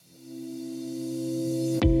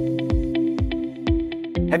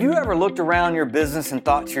Have you ever looked around your business and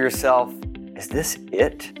thought to yourself, is this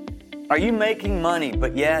it? Are you making money,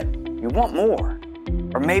 but yet you want more?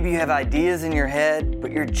 Or maybe you have ideas in your head, but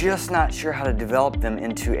you're just not sure how to develop them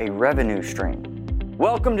into a revenue stream.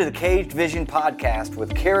 Welcome to the Caged Vision Podcast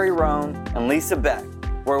with Carrie Rome and Lisa Beck,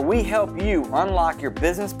 where we help you unlock your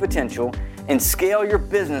business potential and scale your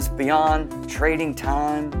business beyond trading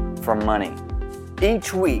time for money.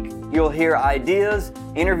 Each week, you'll hear ideas,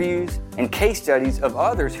 interviews, and case studies of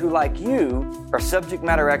others who, like you, are subject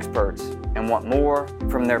matter experts and want more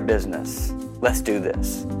from their business. Let's do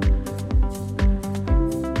this.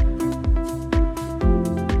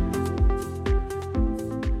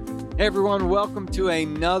 Hey everyone, welcome to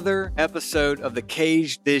another episode of the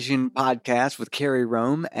Caged Vision Podcast with Carrie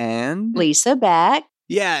Rome and Lisa Beck.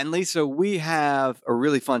 Yeah, and Lisa, we have a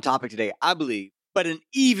really fun topic today, I believe, but an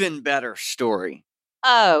even better story.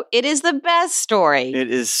 Oh, it is the best story. It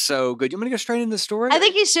is so good. You want me to go straight into the story? I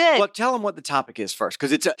think you should. Well, tell them what the topic is first,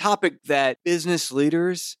 because it's a topic that business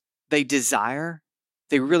leaders, they desire,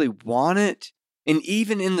 they really want it. And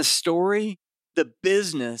even in the story, the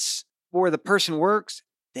business where the person works,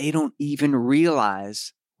 they don't even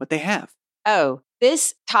realize what they have. Oh,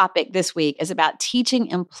 this topic this week is about teaching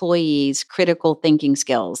employees critical thinking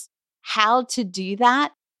skills, how to do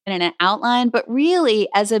that in an outline, but really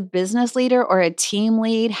as a business leader or a team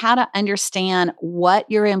lead, how to understand what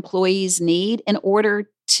your employees need in order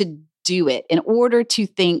to do it, in order to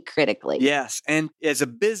think critically. Yes. And as a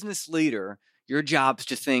business leader, your job is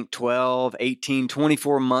to think 12, 18,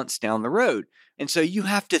 24 months down the road. And so you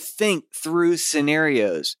have to think through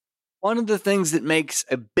scenarios. One of the things that makes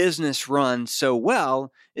a business run so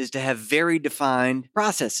well is to have very defined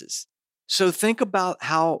processes. So think about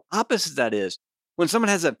how opposite that is. When someone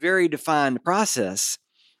has a very defined process,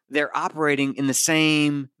 they're operating in the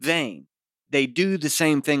same vein. They do the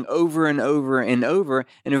same thing over and over and over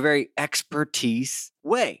in a very expertise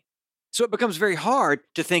way. So it becomes very hard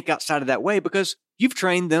to think outside of that way because you've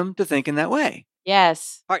trained them to think in that way.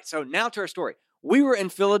 Yes. All right, so now to our story. We were in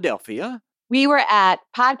Philadelphia. We were at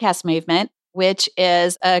Podcast Movement, which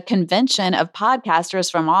is a convention of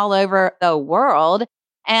podcasters from all over the world.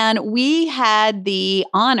 And we had the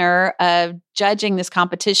honor of judging this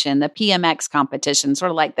competition, the PMX competition,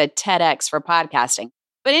 sort of like the TEDx for podcasting.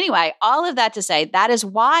 But anyway, all of that to say, that is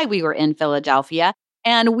why we were in Philadelphia.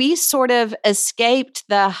 And we sort of escaped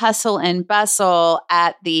the hustle and bustle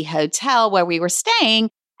at the hotel where we were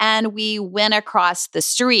staying. And we went across the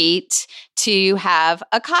street to have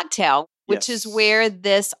a cocktail, which is where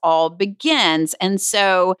this all begins. And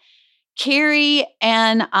so Carrie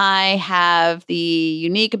and I have the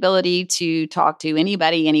unique ability to talk to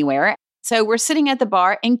anybody, anywhere. So we're sitting at the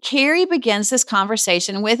bar and Carrie begins this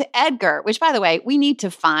conversation with Edgar, which, by the way, we need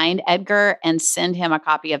to find Edgar and send him a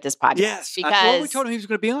copy of this podcast. Yes, because we told him he was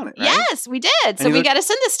going to be on it, right? Yes, we did. So we got to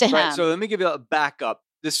send this to him. Right, so let me give you a backup.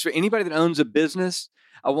 This for anybody that owns a business.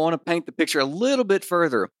 I want to paint the picture a little bit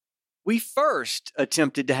further. We first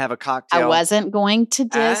attempted to have a cocktail. I wasn't going to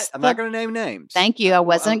diss. I'm not going to name names. Thank you. I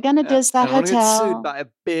wasn't going to diss that I don't hotel. want to get sued by a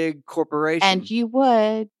big corporation. And you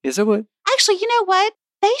would. Yes, I would. Actually, you know what?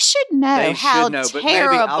 They should know how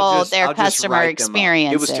terrible their customer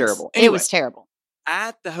experience is. It was terrible. Anyway, it was terrible.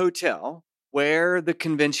 At the hotel where the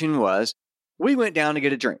convention was, we went down to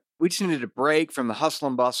get a drink. We just needed a break from the hustle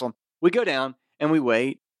and bustle. We go down and we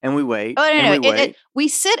wait. And we wait. Oh, no. We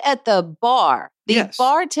sit at the bar. The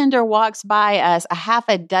bartender walks by us a half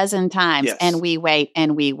a dozen times, and we wait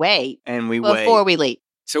and we wait. And we before we leave.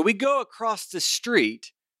 So we go across the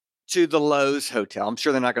street to the Lowe's Hotel. I'm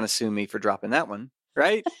sure they're not going to sue me for dropping that one,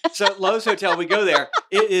 right? So at Lowe's Hotel, we go there.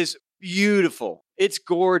 It is beautiful. It's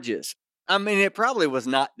gorgeous. I mean, it probably was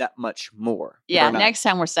not that much more. Yeah, next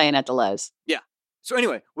time we're staying at the Lowe's. Yeah. So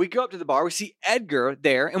anyway, we go up to the bar. We see Edgar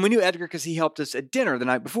there, and we knew Edgar because he helped us at dinner the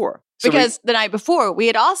night before. So because the night before, we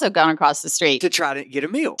had also gone across the street. To try to get a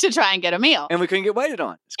meal. And we couldn't get waited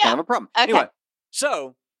on. It's kind of a problem. Okay. Anyway,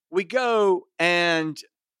 so we go, and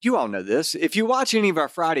you all know this. If you watch any of our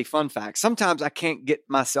Friday Fun Facts, sometimes I can't get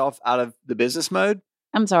myself out of the business mode.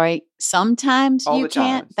 I'm sorry. Sometimes all you the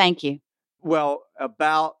can't? Times. Thank you. Well,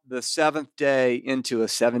 about the 7th day into a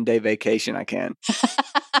 7-day vacation, I can.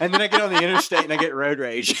 And then I get on the interstate and I get road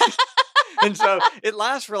rage. And so it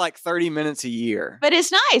lasts for like 30 minutes a year. But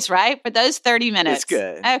it's nice, right? For those 30 minutes. It's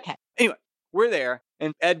good. Okay. Anyway, we're there.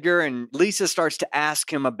 And Edgar and Lisa starts to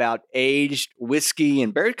ask him about aged whiskey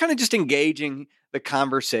and beer, kind of just engaging the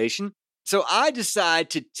conversation. So I decide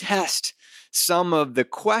to test some of the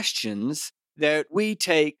questions that we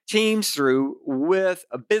take teams through with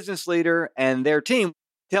a business leader and their team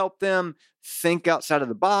to help them think outside of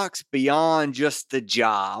the box beyond just the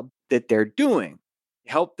job that they're doing.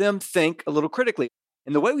 help them think a little critically.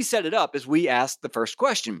 And the way we set it up is we ask the first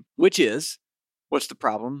question, which is, what's the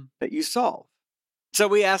problem that you solve? So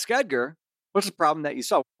we ask Edgar, what's the problem that you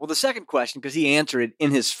solve? Well, the second question, because he answered it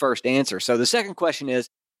in his first answer. So the second question is,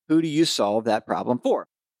 who do you solve that problem for?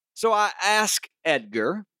 So I ask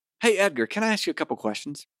Edgar, hey, Edgar, can I ask you a couple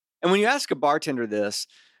questions? And when you ask a bartender this,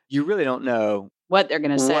 you really don't know what they're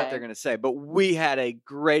going to say. But we had a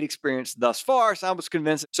great experience thus far, so I was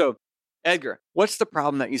convinced. So, Edgar, what's the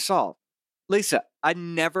problem that you solve? Lisa, I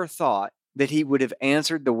never thought that he would have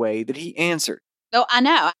answered the way that he answered. Oh, I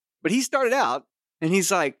know. But he started out and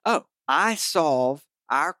he's like, oh, I solve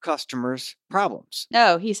our customers' problems.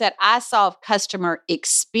 No, he said, I solve customer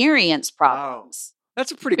experience problems. Oh,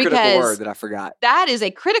 that's a pretty critical word that I forgot. That is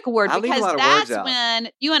a critical word because that's when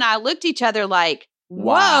you and I looked at each other like,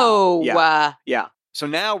 whoa. Wow. Yeah. So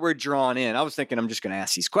now we're drawn in. I was thinking I'm just going to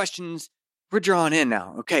ask these questions. We're drawn in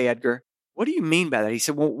now. Okay, Edgar, what do you mean by that? He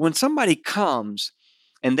said, well, when somebody comes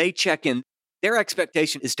and they check in, their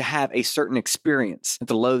expectation is to have a certain experience at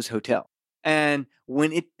the Lowe's Hotel. And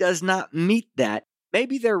when it does not meet that,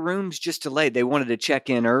 maybe their room's just delayed. They wanted to check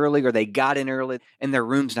in early or they got in early and their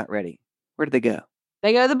room's not ready. Where do they go?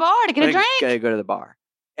 They go to the bar to get a drink. They go to the bar.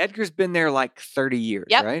 Edgar's been there like 30 years,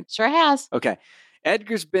 right? Sure has. Okay.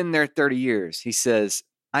 Edgar's been there 30 years. He says,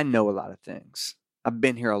 I know a lot of things. I've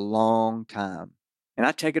been here a long time. And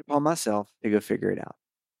I take it upon myself to go figure it out.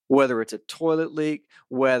 Whether it's a toilet leak,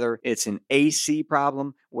 whether it's an AC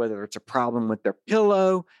problem, whether it's a problem with their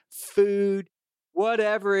pillow, food,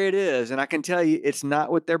 whatever it is. And I can tell you it's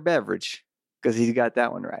not with their beverage because he's got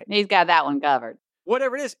that one right. He's got that one covered.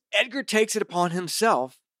 Whatever it is, Edgar takes it upon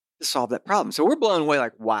himself to solve that problem. So we're blown away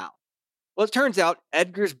like, wow. Well, it turns out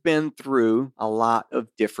Edgar's been through a lot of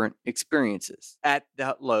different experiences at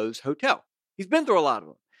the Lowe's Hotel. He's been through a lot of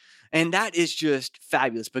them. And that is just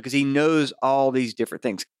fabulous because he knows all these different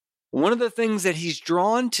things. One of the things that he's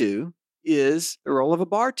drawn to is the role of a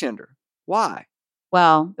bartender. Why?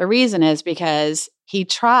 Well, the reason is because he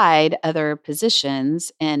tried other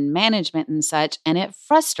positions in management and such, and it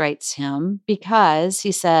frustrates him because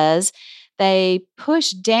he says they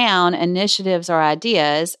push down initiatives or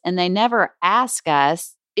ideas and they never ask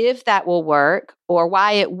us if that will work or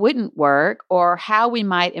why it wouldn't work or how we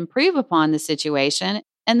might improve upon the situation.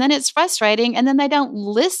 And then it's frustrating. And then they don't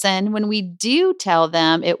listen when we do tell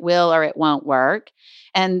them it will or it won't work.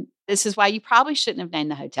 And this is why you probably shouldn't have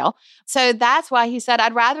named the hotel. So that's why he said,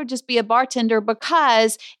 I'd rather just be a bartender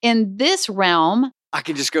because in this realm, I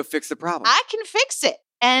can just go fix the problem. I can fix it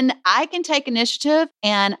and I can take initiative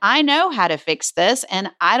and I know how to fix this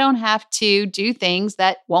and I don't have to do things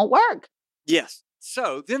that won't work. Yes.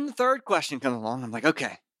 So then the third question comes along. I'm like,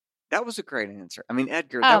 okay. That was a great answer. I mean,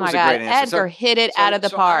 Edgar, that was a great answer. Edgar hit it out of the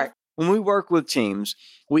park. When we work with teams,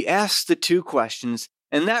 we ask the two questions,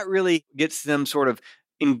 and that really gets them sort of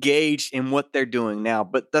engaged in what they're doing now.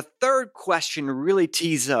 But the third question really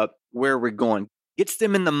tees up where we're going, gets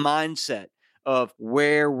them in the mindset of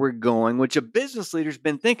where we're going, which a business leader's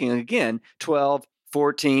been thinking, again, 12,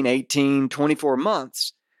 14, 18, 24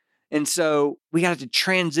 months. And so we got to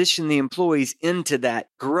transition the employees into that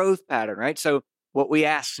growth pattern, right? So what we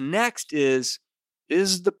ask next is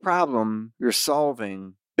the problem you're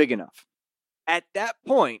solving big enough? At that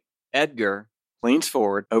point, Edgar leans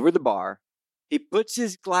forward over the bar. He puts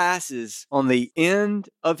his glasses on the end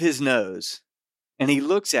of his nose, and he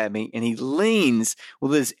looks at me, and he leans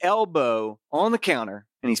with his elbow on the counter,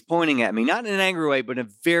 and he's pointing at me, not in an angry way, but in a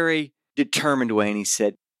very determined way. And he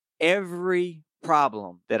said, every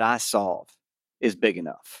problem that I solve is big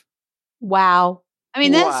enough. Wow. I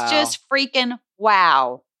mean, that's just freaking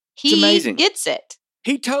wow. It's amazing. He gets it.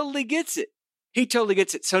 He totally gets it. He totally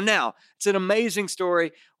gets it. So now it's an amazing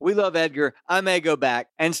story. We love Edgar. I may go back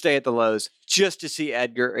and stay at the Lowe's just to see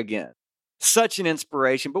Edgar again. Such an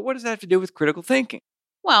inspiration. But what does that have to do with critical thinking?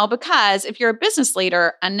 Well, because if you're a business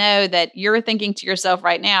leader, I know that you're thinking to yourself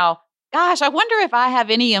right now, gosh, I wonder if I have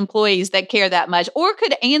any employees that care that much or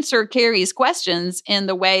could answer Carrie's questions in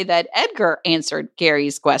the way that Edgar answered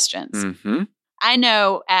Carrie's questions. Mm-hmm. I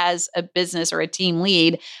know as a business or a team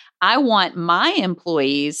lead, I want my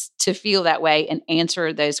employees to feel that way and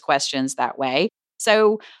answer those questions that way.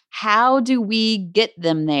 So how do we get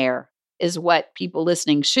them there is what people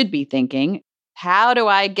listening should be thinking. How do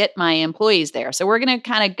I get my employees there? So we're going to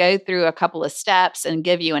kind of go through a couple of steps and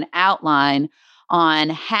give you an outline on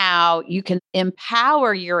how you can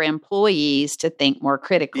empower your employees to think more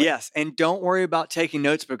critically. Yes, and don't worry about taking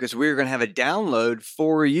notes because we're going to have a download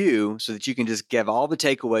for you so that you can just give all the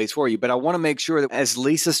takeaways for you. But I want to make sure that as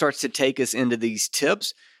Lisa starts to take us into these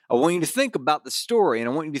tips, I want you to think about the story and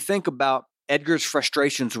I want you to think about Edgar's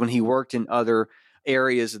frustrations when he worked in other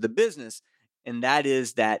areas of the business, and that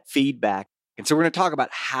is that feedback. And so we're going to talk about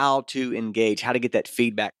how to engage, how to get that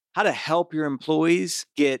feedback, how to help your employees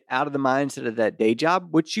get out of the mindset of that day job,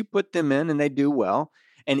 which you put them in and they do well,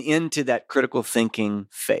 and into that critical thinking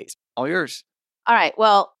phase. All yours. All right.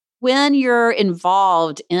 Well, when you're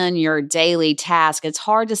involved in your daily task, it's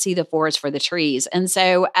hard to see the forest for the trees. And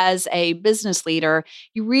so, as a business leader,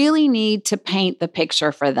 you really need to paint the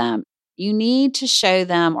picture for them. You need to show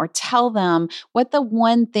them or tell them what the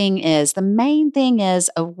one thing is, the main thing is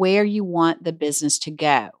of where you want the business to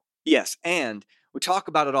go. Yes. And we talk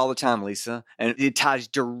about it all the time, Lisa, and it ties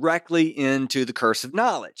directly into the curse of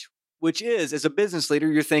knowledge, which is, as a business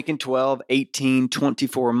leader, you're thinking 12, 18,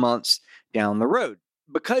 24 months down the road.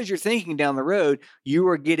 Because you're thinking down the road, you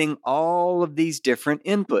are getting all of these different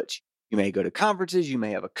inputs. You may go to conferences, you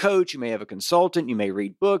may have a coach, you may have a consultant, you may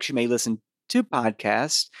read books, you may listen to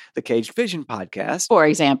podcasts, the Caged Vision podcast, For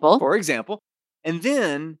example. And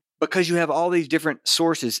then because you have all these different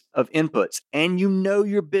sources of inputs and you know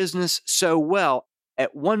your business so well,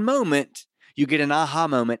 at one moment, you get an aha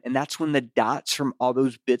moment, and that's when the dots from all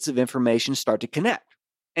those bits of information start to connect.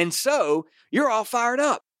 And so you're all fired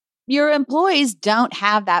up. Your employees don't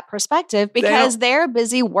have that perspective because they're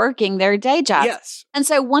busy working their day job. Yes. And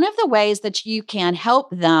so one of the ways that you can help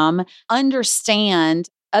them understand,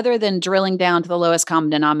 other than drilling down to the lowest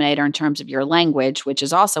common denominator in terms of your language, which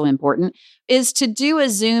is also important, is to do a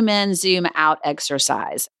zoom in, zoom out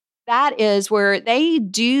exercise. That is where they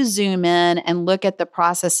do zoom in and look at the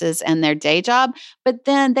processes in their day job, but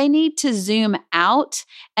then they need to zoom out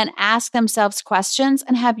and ask themselves questions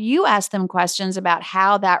and have you ask them questions about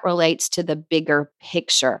how that relates to the bigger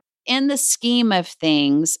picture. In the scheme of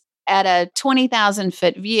things, at a 20,000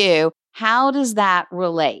 foot view, how does that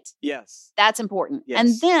relate? Yes. That's important. Yes.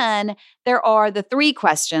 And then there are the three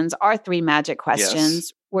questions, our three magic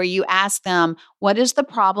questions, where you ask them, what is the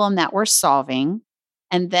problem that we're solving?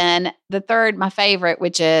 And then the third, my favorite,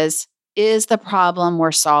 which is the problem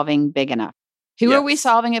we're solving big enough? Who are we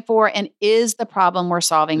solving it for? And is the problem we're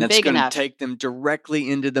solving big enough? That's going to take them directly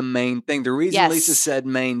into the main thing. The reason Lisa said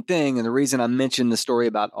main thing, and the reason I mentioned the story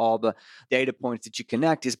about all the data points that you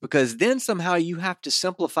connect, is because then somehow you have to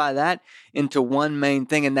simplify that into one main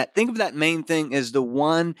thing. And think of that main thing as the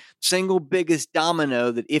one single biggest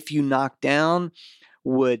domino that if you knock down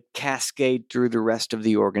would cascade through the rest of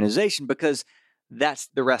the organization, because that's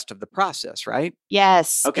the rest of the process, right?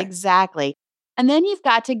 Yes, exactly. And then you've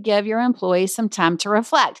got to give your employees some time to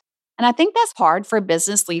reflect. And I think that's hard for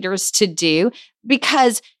business leaders to do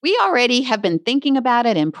because we already have been thinking about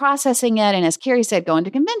it and processing it. And as Carrie said, going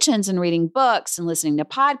to conventions and reading books and listening to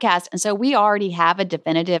podcasts. And so we already have a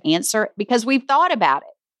definitive answer because we've thought about it.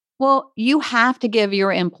 Well, you have to give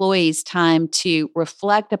your employees time to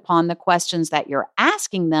reflect upon the questions that you're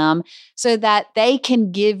asking them so that they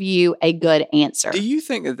can give you a good answer. Do you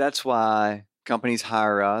think that that's why companies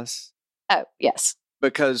hire us? Oh, yes.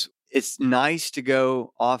 Because it's nice to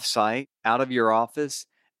go off-site, out of your office,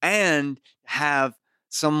 and have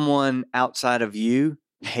someone outside of you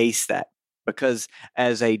pace that. Because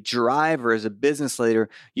as a driver, as a business leader,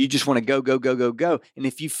 you just want to go, go, go, go, go. And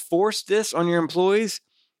if you force this on your employees,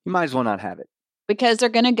 you might as well not have it. Because they're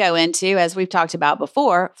going to go into, as we've talked about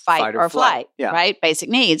before, fight or flight, right? Basic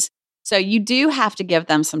needs. So you do have to give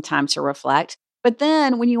them some time to reflect. But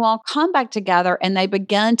then when you all come back together and they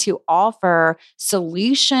begin to offer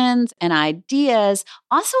solutions and ideas,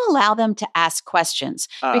 also allow them to ask questions.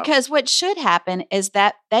 Because what should happen is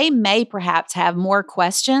that they may perhaps have more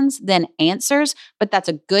questions than answers, but that's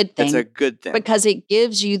a good thing. That's a good thing. Because it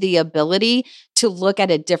gives you the ability to look at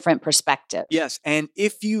a different perspective. Yes. And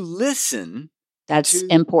if you listen, that's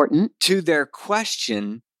important, to their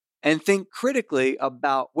question and think critically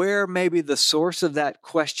about where maybe the source of that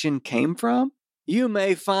question came from, you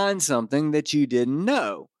may find something that you didn't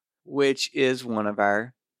know, which is one of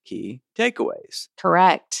our key takeaways.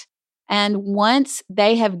 Correct. And once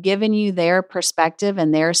they have given you their perspective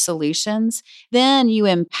and their solutions, then you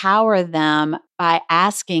empower them by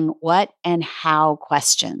asking what and how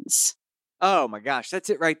questions. Oh my gosh, that's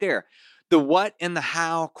it right there. The what and the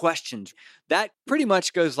how questions. That pretty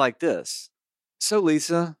much goes like this. So,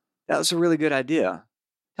 Lisa, that was a really good idea.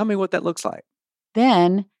 Tell me what that looks like.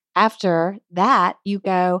 Then after that, you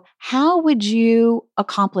go, how would you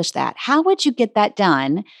accomplish that? How would you get that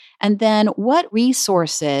done? And then what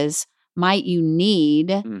resources might you need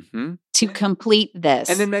to complete this?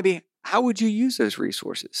 And then maybe how would you use those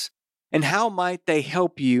resources? And how might they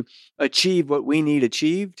help you achieve what we need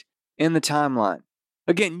achieved in the timeline?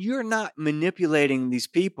 Again, you're not manipulating these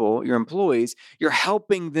people, your employees. You're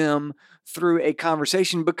helping them through a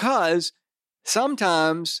conversation because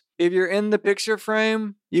sometimes if you're in the picture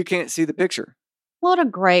frame, you can't see the picture. What a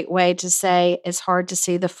great way to say it's hard to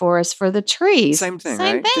see the forest for the trees. Same thing,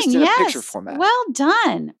 Same right? thing, Just in yes. a picture format. Well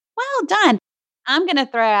done. Well done. I'm going to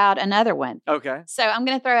throw out another one. Okay. So I'm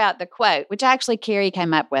going to throw out the quote, which actually Carrie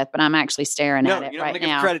came up with, but I'm actually staring at it I'm right going to give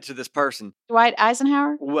now. credit to this person. Dwight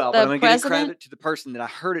Eisenhower? Well, The but I'm going to give president? credit to the person that I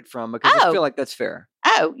heard it from because I Oh. feel like that's fair.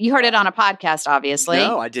 Oh, you heard it on a podcast, obviously.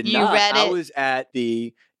 No, I did You not. read I it? was at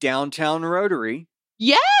the Downtown Rotary,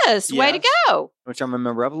 Yes. Way to Yes. go. which I'm a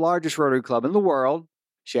member of, the largest Rotary club in the world.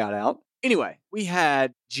 Shout out. Anyway, we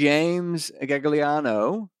had James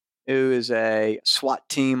Gagliano, who is a SWAT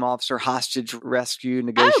team officer, hostage rescue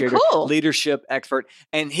negotiator, cool. leadership expert.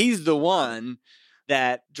 And he's the one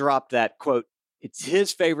that dropped that quote. It's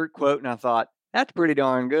his favorite quote. And I thought, that's pretty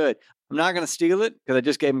darn good. I'm not going to steal it because I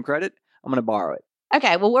just gave him credit. I'm going to borrow it.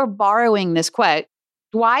 Okay, well, we're borrowing this quote.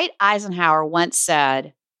 Dwight Eisenhower once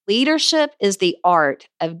said, "Leadership is the art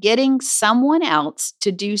of getting someone else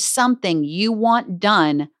to do something you want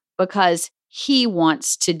done because he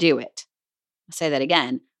wants to do it." I'll say that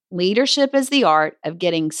again. Leadership is the art of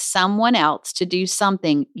getting someone else to do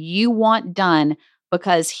something you want done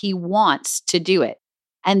because he wants to do it.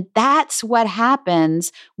 And that's what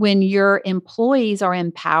happens when your employees are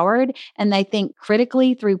empowered and they think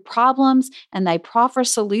critically through problems and they proffer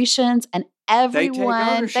solutions and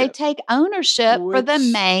everyone, they take ownership for the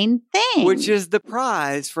Which- main thing. Which is the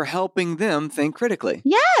prize for helping them think critically.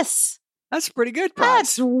 yes, That's a pretty good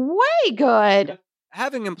prize. that's way good.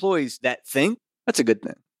 Having employees that think, that's a good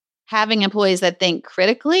thing. Having employees that think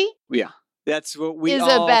critically, Yeah. That's what we Is a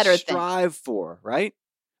all better thing. strive for, right?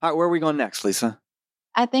 All right, where are we going next, Lisa?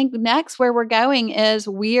 I think next where we're going is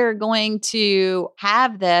we are going to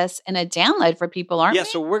have this in a download for people, aren't Yeah, we?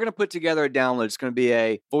 so we're going to put together a download. It's going to be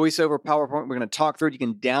a voiceover PowerPoint. We're going to talk through it. You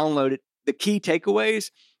can download it. The key takeaways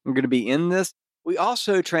are going to be in this. We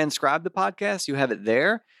also transcribe the podcast. You have it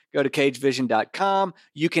there. Go to cagevision.com.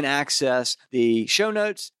 You can access the show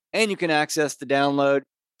notes and you can access the download.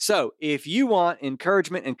 So if you want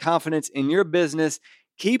encouragement and confidence in your business,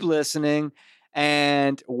 keep listening.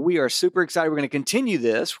 And we are super excited. We're going to continue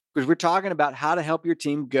this because we're talking about how to help your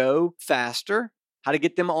team go faster, how to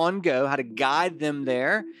get them on go, how to guide them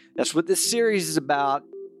there. That's what this series is about.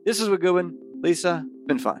 This is a good one. Lisa, it's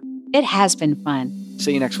been fun. It has been fun.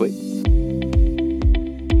 See you next week.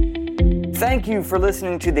 Thank you for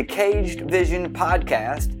listening to the Caged Vision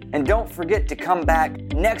podcast. And don't forget to come back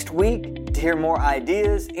next week to hear more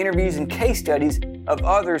ideas, interviews, and case studies of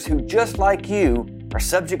others who, just like you, are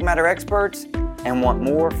subject matter experts and want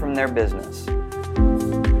more from their business.